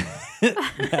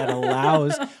 That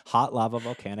allows hot lava,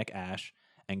 volcanic ash,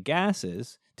 and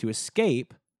gases to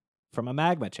escape from a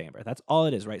magma chamber. That's all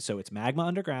it is, right? So it's magma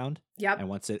underground. Yep. And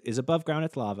once it is above ground,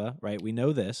 it's lava, right? We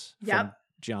know this from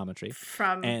geometry.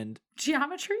 From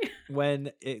geometry?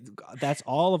 That's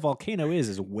all a volcano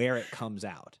is where it comes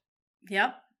out.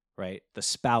 Yep. Right? The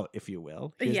spout, if you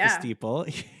will. Here's the Yeah. steeple.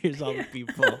 Here's all the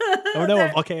people. Oh no, a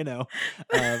volcano.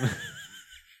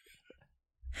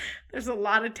 There's a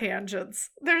lot of tangents.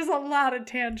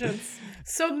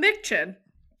 So Mikchen.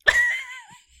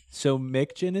 So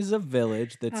Mikchen is a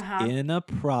village that's Uh-huh. in a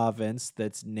province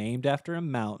that's named after a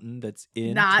mountain that's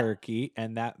in Turkey,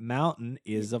 and that mountain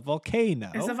is a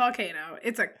volcano. It's a volcano.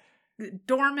 It's a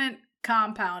dormant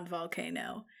compound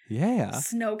volcano. Yeah.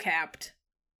 Snow-capped.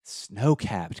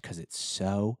 Snow-capped because it's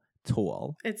so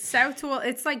tall. It's so tall.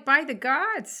 It's like by the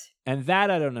gods. And that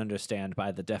I don't understand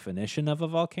by the definition of a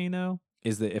volcano.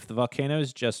 Is that if the volcano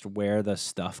is just where the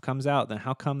stuff comes out, then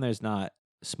how come there's not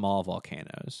small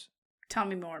volcanoes? Tell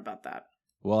me more about that.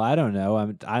 Well, I don't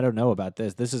know. I don't know about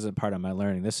this. This isn't part of my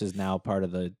learning. This is now part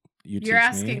of the you You're teach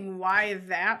asking me. why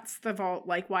that's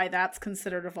why that's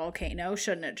considered a volcano?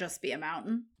 Shouldn't it just be a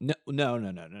mountain? No.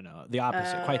 The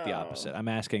opposite. Quite the opposite. I'm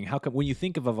asking how come when you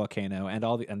think of a volcano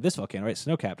and this volcano, right,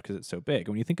 snow-capped because it's so big.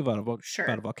 When you think about about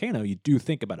a volcano, you do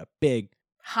think about a big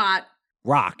hot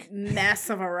rock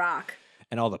mess of a rock.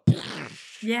 And all the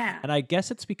Yeah. And I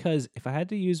guess it's because if I had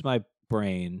to use my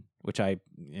brain, which I,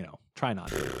 try not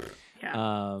to.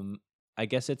 Yeah. I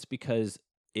guess it's because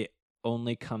it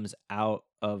only comes out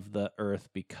of the earth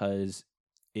because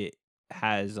it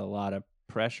has a lot of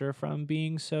pressure from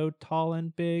being so tall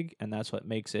and big, and that's what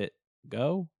makes it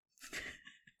go.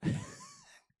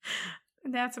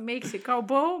 That's what makes it go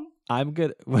boom. I'm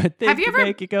good. What things Have you ever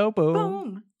make you go boom?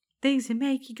 Boom. Things that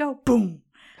make you go boom.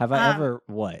 Have I ever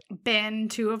what? Been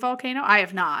to a volcano? I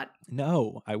have not.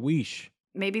 No, I wish.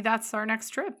 Maybe that's our next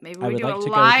trip. Maybe I we would do like a to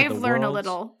go to live the learn a world's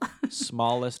little.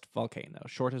 smallest volcano,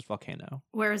 shortest volcano.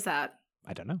 Where is that?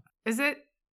 I don't know.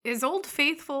 Is Old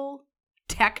Faithful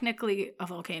technically a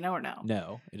volcano or no?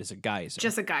 No, it is a geyser.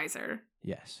 Just a geyser.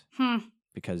 Yes.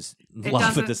 Because It lava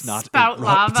doesn't does not spout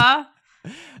erupt lava.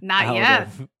 Not out yet.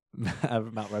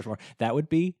 of Mount Rushmore. That would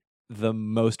be the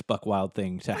most buck wild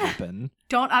thing to happen.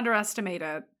 Don't underestimate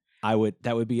it.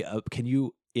 That would be can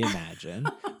you imagine?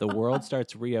 The world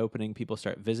starts reopening, people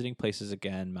start visiting places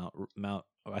again.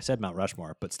 I said Mount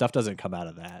Rushmore, but stuff doesn't come out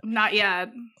of that. Not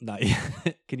yet. Not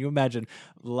yet. Can you imagine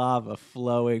lava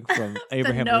flowing from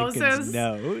Abraham Lincoln's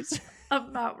nose?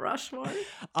 Of Mount Rushmore.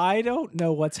 I don't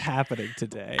know what's happening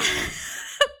today.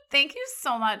 Thank you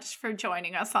so much for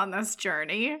joining us on this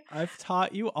journey. I've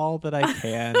taught you all that I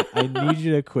can. I need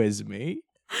you to quiz me.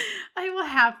 I will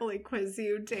happily quiz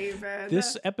you, David.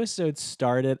 This episode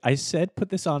started, I said put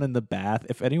this on in the bath.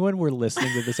 If anyone were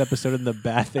listening to this episode in the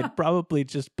bath, they'd probably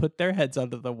just put their heads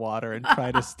under the water and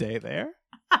try to stay there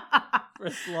for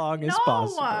as long as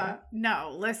possible.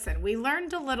 No, listen, we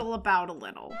learned a little about a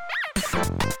little.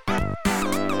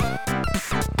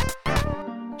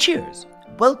 Cheers.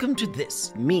 Welcome to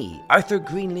this, me, Arthur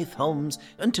Greenleaf Holmes,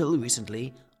 until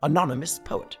recently, anonymous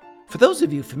poet. For those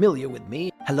of you familiar with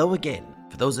me, hello again.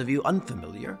 For those of you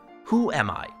unfamiliar, who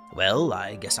am I? Well,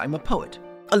 I guess I'm a poet.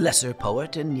 A lesser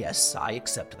poet, and yes, I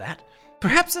accept that.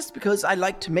 Perhaps that's because I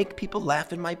like to make people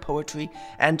laugh in my poetry,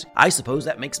 and I suppose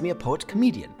that makes me a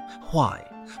poet-comedian. Why?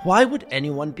 Why would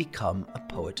anyone become a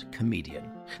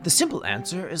poet-comedian? The simple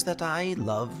answer is that I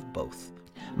love both.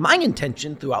 My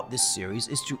intention throughout this series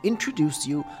is to introduce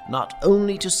you not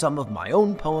only to some of my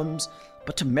own poems,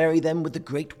 but to marry them with the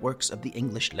great works of the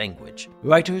English language,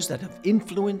 writers that have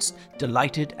influenced,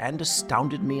 delighted, and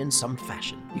astounded me in some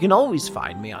fashion. You can always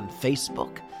find me on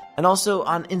Facebook, and also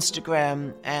on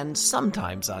Instagram, and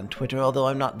sometimes on Twitter, although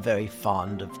I'm not very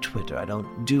fond of Twitter. I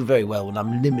don't do very well when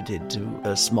I'm limited to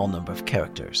a small number of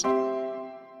characters.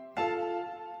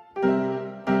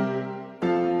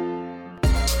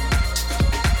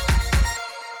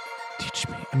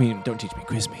 Don't teach me,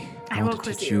 quiz me. I will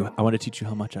quiz you. I want to teach you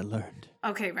how much I learned.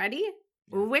 Okay, ready?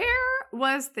 Where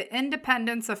was the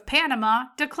independence of Panama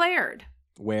declared?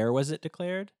 Where was it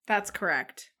declared? That's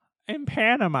correct. In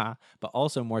Panama. But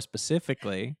also more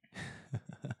specifically...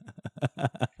 I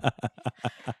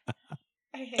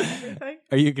hate everything.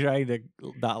 Are you trying to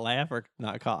not laugh or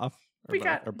not cough?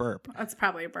 Or burp? That's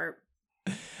probably a burp.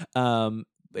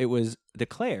 It was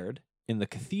declared in the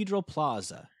Cathedral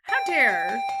Plaza. How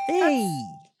dare. Hey!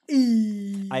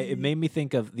 It made me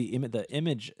think of the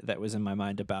image that was in my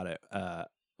mind about it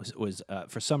was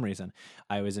for some reason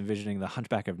I was envisioning the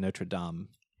Hunchback of Notre Dame.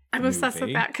 I'm obsessed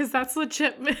with that because that's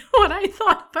legit what I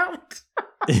thought about.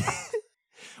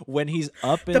 When he's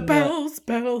up in the bells.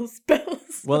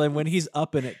 Well, and when he's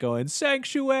up in it going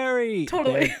sanctuary,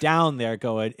 totally they're down there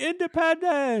going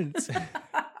independence.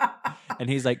 And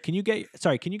he's like, can you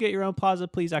get your own plaza,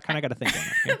 please? I kind of got to think on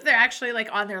that. Yeah. They're actually like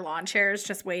on their lawn chairs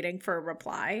just waiting for a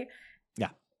reply. Yeah.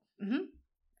 Mm-hmm.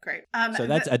 Great. So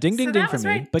that's a ding, ding, ding for me.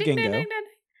 Right. Bagingo. Ding, ding, ding,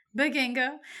 ding.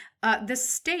 Bagingo. The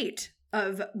state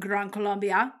of Gran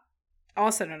Colombia,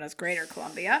 also known as Greater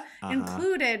Colombia,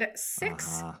 included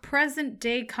 6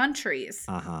 present-day countries.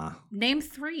 Name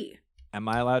 3. Am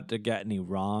I allowed to get any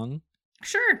wrong?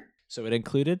 Sure. So it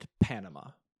included Panama.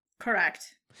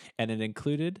 Correct. And it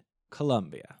included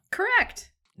Colombia.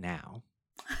 Correct. Now,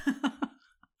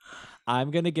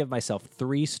 I'm going to give myself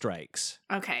 3 strikes.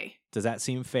 Okay. Does that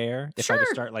seem fair? If Sure. I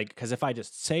just start because if I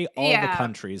just say all the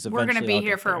countries, eventually we're going to be I'll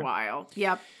here get for there. a while.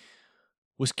 Yep.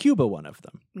 Was Cuba one of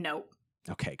them? No.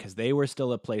 Okay, because they were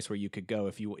still a place where you could go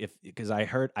because I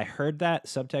heard that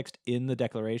subtext in the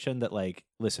declaration that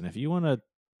listen, if you want to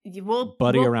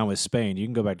buddy around with Spain, you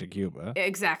can go back to Cuba.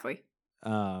 Exactly.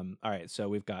 All right, so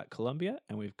we've got Colombia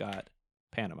and we've got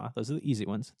Panama. Those are the easy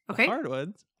ones. Okay. The hard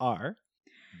ones are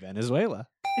Venezuela.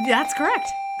 That's correct.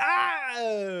 Ah!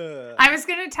 I was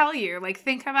going to tell you,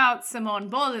 think about Simón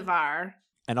Bolívar.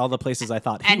 And all the places I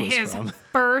thought he was from.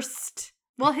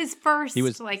 His first, he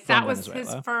was that was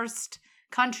Venezuela. his first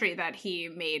country that he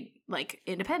made,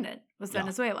 independent, was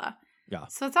Venezuela. Yeah.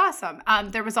 So it's awesome.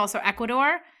 There was also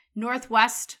Ecuador,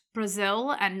 Northwest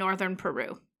Brazil, and Northern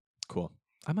Peru. Cool.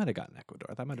 I might have gotten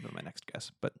Ecuador. That might have been my next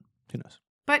guess, but who knows?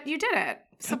 But you did it.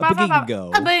 So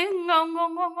Bingo.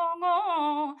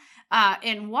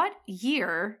 In what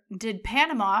year did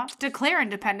Panama declare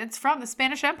independence from the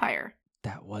Spanish Empire?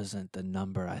 That wasn't the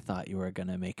number I thought you were going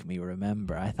to make me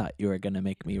remember. I thought you were going to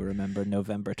make me remember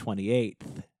November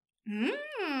 28th.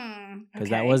 Because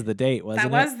that was the date, wasn't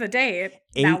it? That was the date.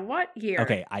 Now, what year?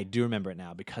 Okay, I do remember it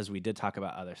now because we did talk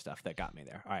about other stuff that got me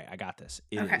there. All right, I got this.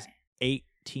 It is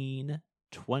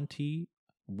 1821.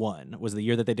 1801 was the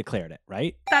year that they declared it,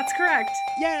 right? That's correct.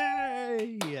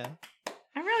 Yay!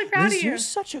 I'm really proud Liz, of you. you're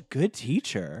such a good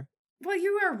teacher. Well,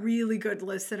 you are a really good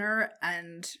listener,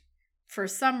 and for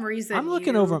some reason, I'm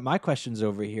looking over at my questions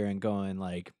over here and going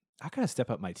like, I gotta step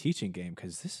up my teaching game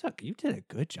because you did a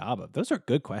good job of. Those are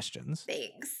good questions.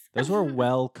 Thanks. Those were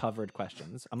well covered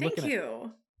questions. Thank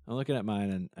you. I'm looking at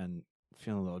mine and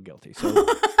feeling a little guilty. So,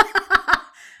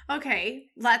 Okay,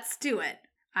 let's do it.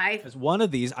 because one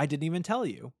of these I didn't even tell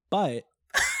you, but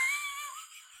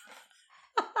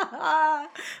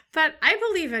But I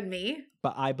believe in me.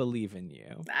 I believe in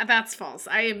you. That's false.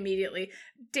 I immediately,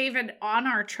 David, on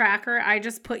our tracker, I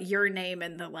just put your name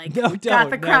in the like. No, got don't.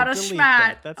 the crowd of delete schmat.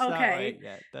 that. That's okay, not right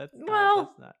yet. That's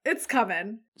well, not. it's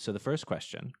coming. So the first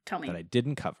question Tell me. that I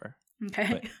didn't cover,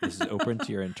 Okay. but this is open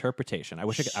to your interpretation. I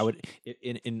wish I would,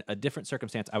 in a different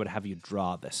circumstance, I would have you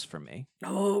draw this for me.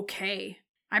 Okay.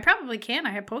 I probably can.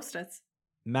 I have Post-its.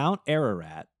 Mount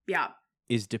Ararat Yeah.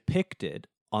 is depicted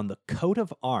on the coat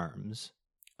of arms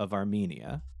of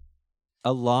Armenia,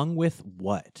 along with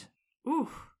what? Ooh.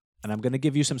 And I'm going to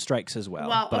give you some strikes as well,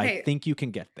 Well, but okay. I think you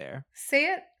can get there. Say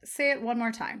it. Say it one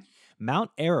more time.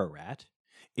 Mount Ararat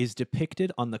is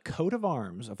depicted on the coat of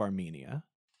arms of Armenia,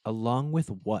 along with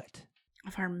what?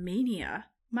 Of Armenia.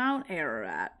 Mount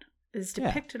Ararat is Yeah.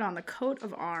 depicted on the coat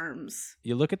of arms.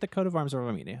 You look at the coat of arms of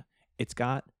Armenia, it's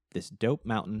got this dope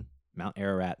mountain, Mount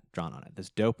Ararat, drawn on it. This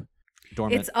dope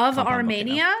dormant It's of compound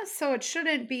Armenia, volcano. so it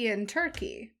shouldn't be in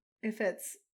Turkey if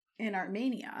it's in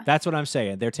Armenia. That's what I'm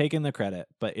saying. They're taking the credit,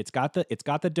 but it's got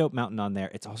the dope mountain on there.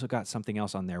 It's also got something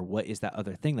else on there. What is that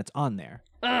other thing that's on there?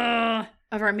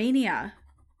 Of Armenia.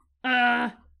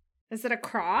 Is it a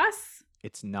cross?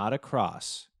 It's not a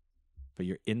cross, but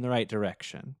you're in the right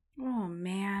direction. Oh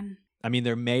man. I mean,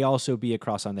 there may also be a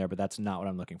cross on there, but that's not what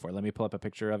I'm looking for. Let me pull up a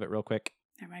picture of it real quick.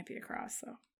 There might be a cross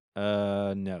though.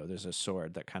 No, there's a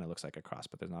sword that kind of looks like a cross,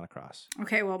 but there's not a cross.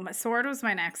 Okay, well, my sword was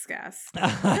my next guess.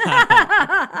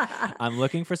 I'm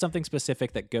looking for something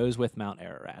specific that goes with Mount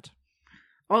Ararat.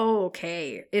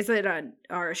 Okay. Is it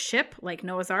a ship like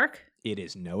Noah's Ark? It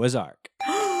is Noah's Ark.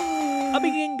 A A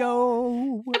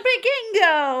bingo!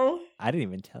 bingo! I didn't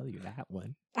even tell you that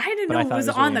one. I didn't But know I it thought was it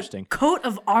was really on the interesting. coat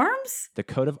of arms. The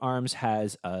coat of arms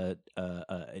has an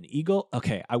eagle.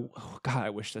 Okay, I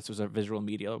wish this was a visual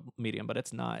medium, but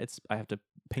it's not. I have to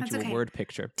paint That's you okay. a word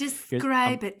picture.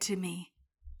 Describe it to me.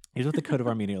 Here's what the coat of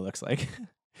Armenia looks like.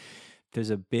 There's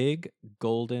a big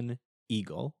golden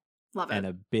eagle Love it. and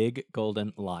a big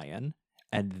golden lion,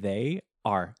 and they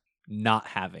are not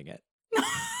having it.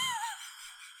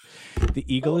 The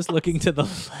eagle is looking to the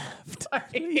left.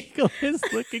 The eagle is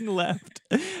looking left,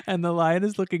 and the lion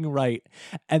is looking right.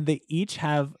 And they each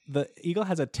have, the eagle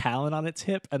has a talon on its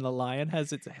hip, and the lion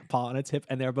has its paw on its hip,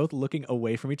 and they're both looking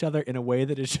away from each other in a way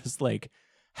that is just like,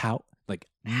 how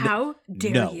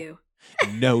dare no. you?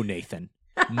 No, Nathan,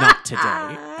 not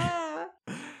today.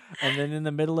 And then in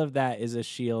the middle of that is a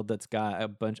shield that's got a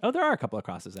bunch. Oh, there are a couple of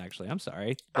crosses, actually. I'm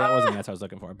sorry. That wasn't the answer I was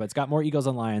looking for. But it's got more eagles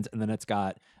and lions, and then it's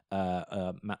got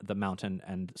the mountain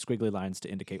and squiggly lines to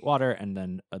indicate water, and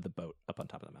then the boat up on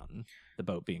top of the mountain. The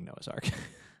boat being Noah's Ark.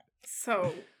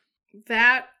 So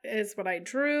that is what I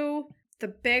drew. The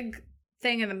big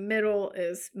thing in the middle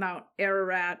is Mount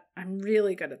Ararat. I'm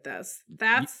really good at this.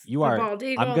 That's you the are. bald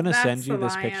eagle. I'm going to that's send you the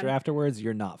this picture lion. afterwards.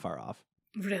 You're not far off.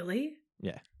 Really?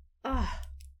 Yeah.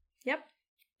 Yep.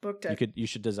 Booked it. You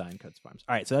should design coats of arms.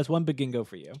 All right, so that's one bingo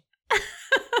for you.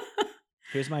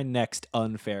 Here's my next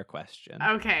unfair question.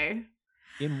 Okay.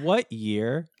 In what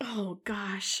year? Oh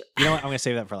gosh. You know what? I'm going to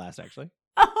save that for last, actually.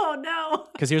 Oh no.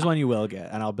 Because here's one you will get,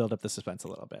 and I'll build up the suspense a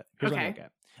little bit. Here's one Okay. you'll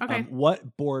get. Okay.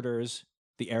 What borders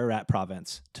the Ararat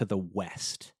province to the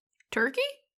west? Turkey?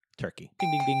 Turkey. Ding,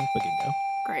 ding, ding, bagingo.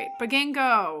 Great.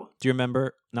 Bagingo. Do you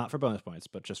remember, not for bonus points,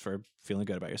 but just for feeling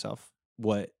good about yourself,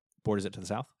 what borders it to the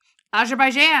south?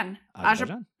 Azerbaijan.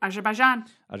 Azerbaijan. Azerbaijan.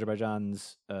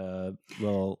 Azerbaijan's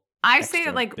little I say it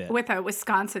extra like bit. with a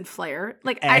Wisconsin flair.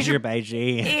 Like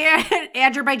Azerbaijan.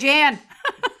 Azerbaijan.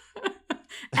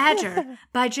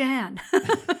 Azerbaijan.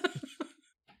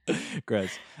 Gross.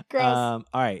 Gross. All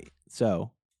right.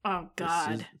 So Oh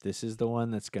God. this is the one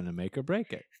that's gonna make or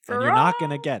break it. For And you're not real?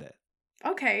 gonna get it.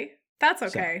 Okay. That's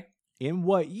okay. In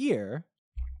what year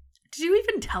Did you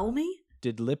even tell me?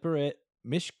 did Liparit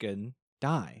Mishkin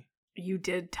die? You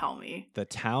did tell me. The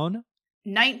town?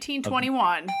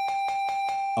 1921.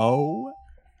 Oh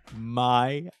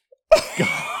my god.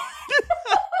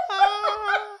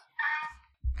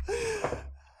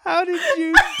 How did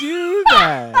you do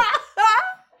that?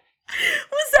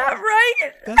 Was that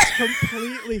right? That's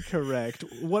completely correct.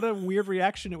 What a weird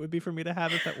reaction it would be for me to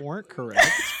have if that weren't correct.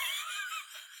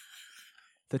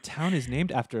 The town is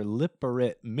named after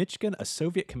Liparit Michkin, a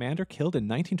Soviet commander killed in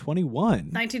 1921.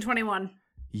 1921.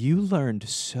 You learned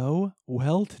so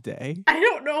well today. I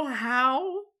don't know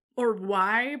how or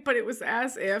why, but it was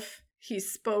as if he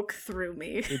spoke through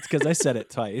me. It's because I said it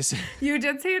twice. You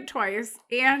did say it twice,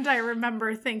 and I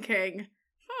remember thinking,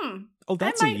 Oh,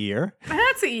 that's a year.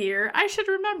 That's a year. I should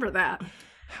remember that.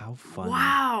 How funny.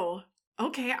 Wow.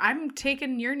 Okay, I'm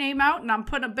taking your name out and I'm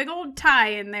putting a big old tie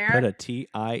in there. Put a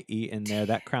T-I-E in there.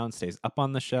 That crown stays up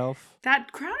on the shelf.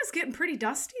 That crown is getting pretty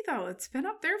dusty, though. It's been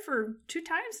up there for 2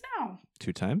 times now.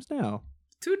 2 times now.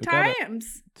 2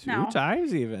 times. 2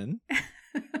 times even.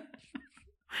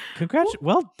 Congrats.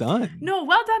 Well done. No,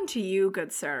 well done to you,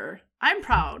 good sir. I'm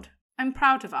proud. I'm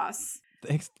proud of us.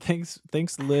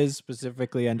 Thanks, Liz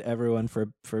specifically, and everyone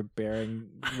for bearing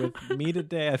with me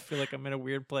today. I feel like I'm in a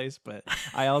weird place, but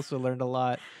I also learned a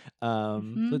lot.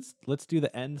 Let's do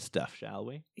the end stuff, shall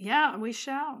we? Yeah, we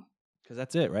shall. Because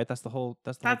that's it, right? That's the whole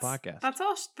podcast.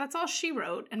 That's all she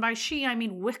wrote, and by she I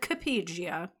mean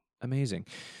Wikipedia. Amazing.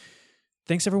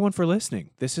 Thanks everyone for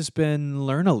listening. This has been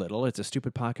Learn a Little. It's a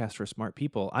stupid podcast for smart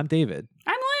people. I'm David.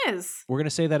 I'm Liz. We're going to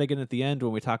say that again at the end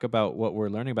when we talk about what we're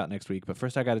learning about next week. But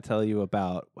first, I got to tell you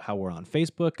about how we're on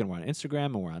Facebook and we're on Instagram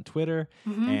and we're on Twitter.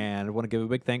 And I want to give a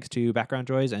big thanks to Background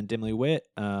Joys and Dimly Wit.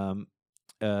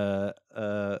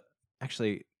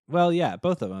 Actually, well, yeah,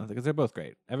 both of them, because they're both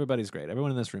great. Everybody's great. Everyone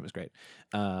in this room is great.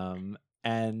 And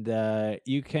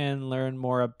you can learn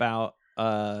more about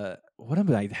what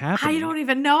am I happening? I don't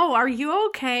even know. Are you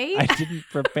okay? I didn't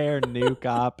prepare new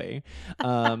copy.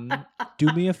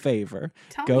 Do me a favor.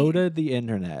 Go to the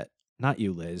internet. Not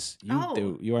you, Liz.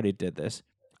 You already did this.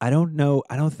 I don't know.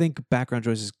 I don't think Background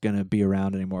Joys is going to be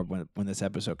around anymore when this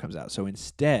episode comes out. So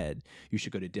instead, you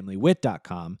should go to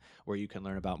dimlywit.com, where you can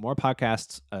learn about more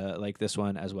podcasts like this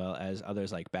one, as well as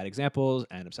others like Bad Examples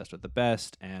and Obsessed with the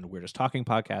Best and We're Just Talking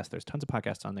podcast. There's tons of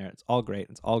podcasts on there. It's all great.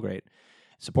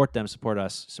 Support them, support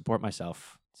us, support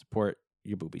myself, support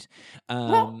your boobies.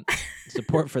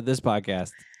 Support for this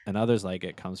podcast and others like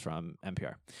it comes from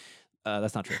NPR.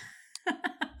 That's not true.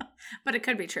 But it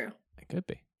could be true. It could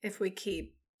be. If we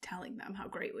keep telling them how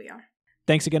great we are.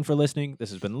 Thanks again for listening.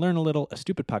 This has been Learn a Little, a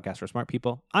stupid podcast for smart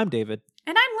people. I'm David.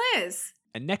 And I'm Liz.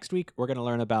 And next week, we're going to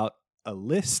learn about a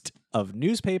list of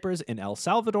newspapers in El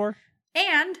Salvador.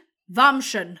 And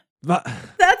Vamshin. That's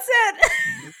it.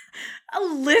 A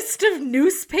list of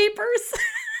newspapers?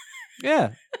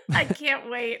 Yeah. I can't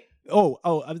wait.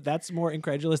 Oh, that's more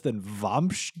incredulous than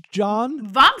Vamshin?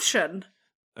 Vamshin.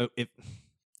 If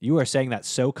you are saying that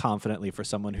so confidently for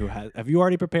someone who have you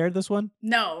already prepared this one?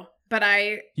 No, but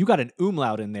you got an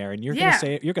umlaut in there and you're going to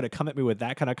say it, you're going to come at me with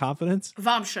that kind of confidence?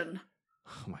 Vamshin.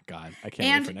 Oh my God. I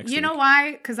can't wait for next week. And you know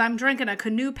why? Because I'm drinking a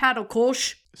canoe paddle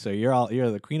kolsch. So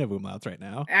you're the queen of umlauts right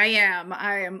now. I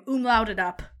am umlauted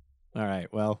up. All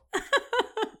right. Well,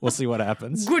 we'll see what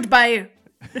happens. Goodbye.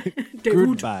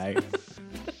 Goodbye.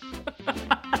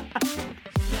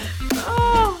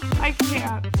 Oh, I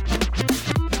can't.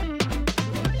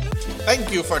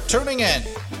 Thank you for tuning in.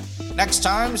 Next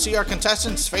time, see our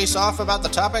contestants face off about the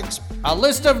topics. A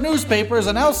list of newspapers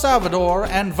in El Salvador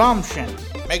and Vamshin.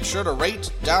 Make sure to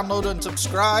rate, download, and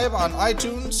subscribe on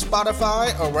iTunes,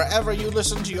 Spotify, or wherever you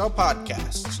listen to your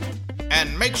podcasts.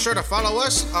 And make sure to follow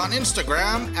us on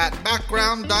Instagram at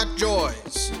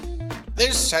background.joys.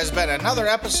 This has been another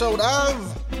episode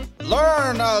of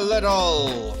Learn a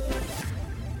Little.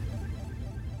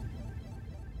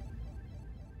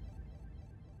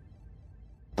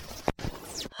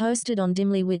 Hosted on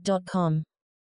dimlywit.com.